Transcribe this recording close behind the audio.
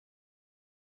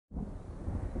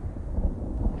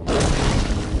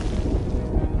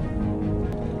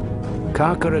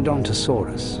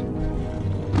Carcharodontosaurus,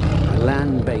 a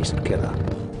land-based killer,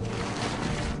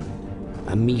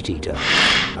 a meat-eater,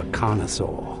 a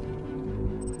carnosaur.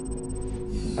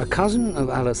 A cousin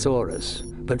of Allosaurus,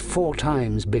 but 4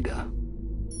 times bigger.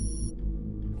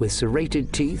 With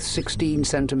serrated teeth 16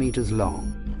 centimeters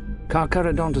long,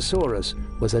 Carcharodontosaurus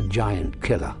was a giant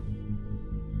killer.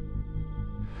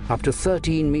 Up to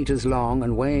 13 meters long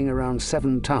and weighing around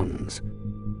 7 tons.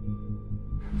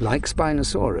 Like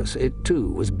Spinosaurus, it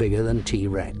too was bigger than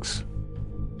T-Rex.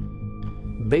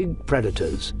 Big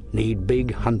predators need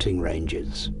big hunting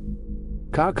ranges.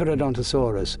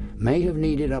 Carcharodontosaurus may have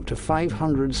needed up to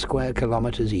 500 square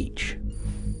kilometers each,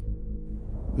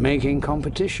 making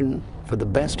competition for the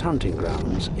best hunting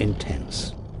grounds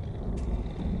intense.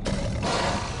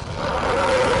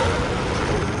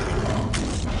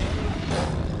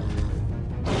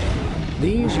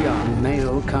 These young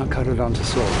male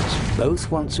Carcharodontosaurus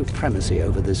both want supremacy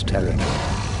over this territory.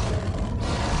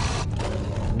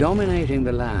 Dominating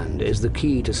the land is the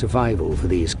key to survival for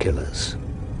these killers.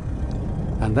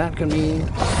 And that can mean a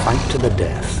fight to the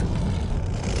death.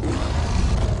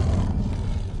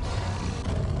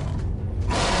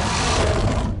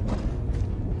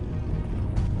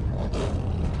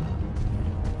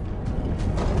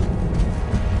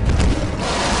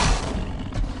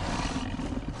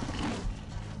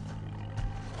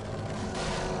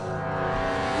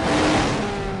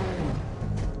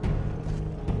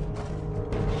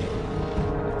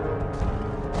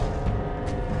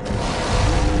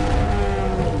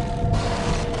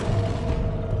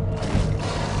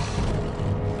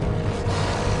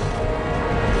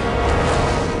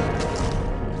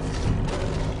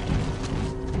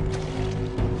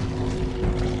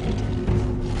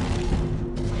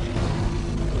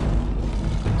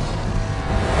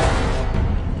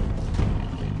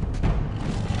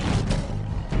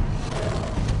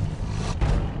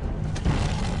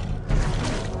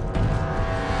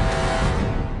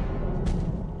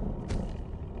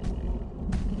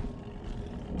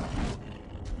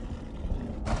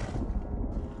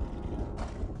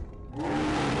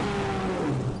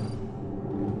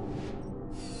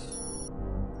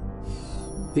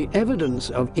 The evidence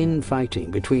of infighting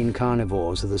between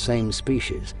carnivores of the same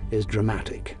species is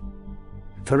dramatic.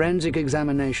 Forensic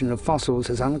examination of fossils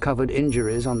has uncovered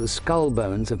injuries on the skull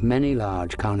bones of many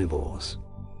large carnivores.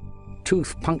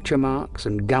 Tooth puncture marks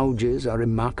and gouges are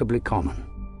remarkably common.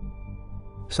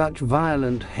 Such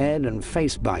violent head and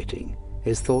face biting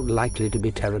is thought likely to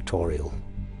be territorial.